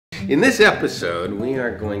In this episode, we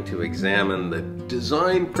are going to examine the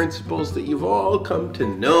design principles that you've all come to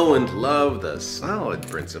know and love, the solid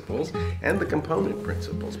principles and the component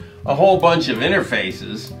principles. A whole bunch of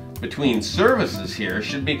interfaces between services here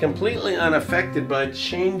should be completely unaffected by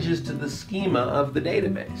changes to the schema of the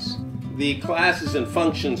database. The classes and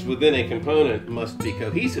functions within a component must be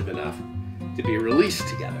cohesive enough to be released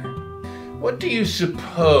together. What do you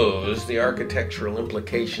suppose the architectural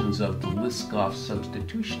implications of the Liskov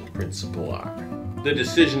substitution principle are? The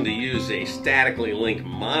decision to use a statically linked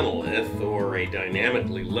monolith or a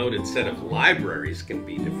dynamically loaded set of libraries can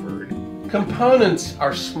be deferred. Components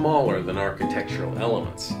are smaller than architectural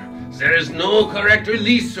elements. There is no correct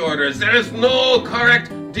release order. There is no correct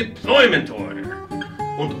deployment order.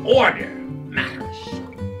 And order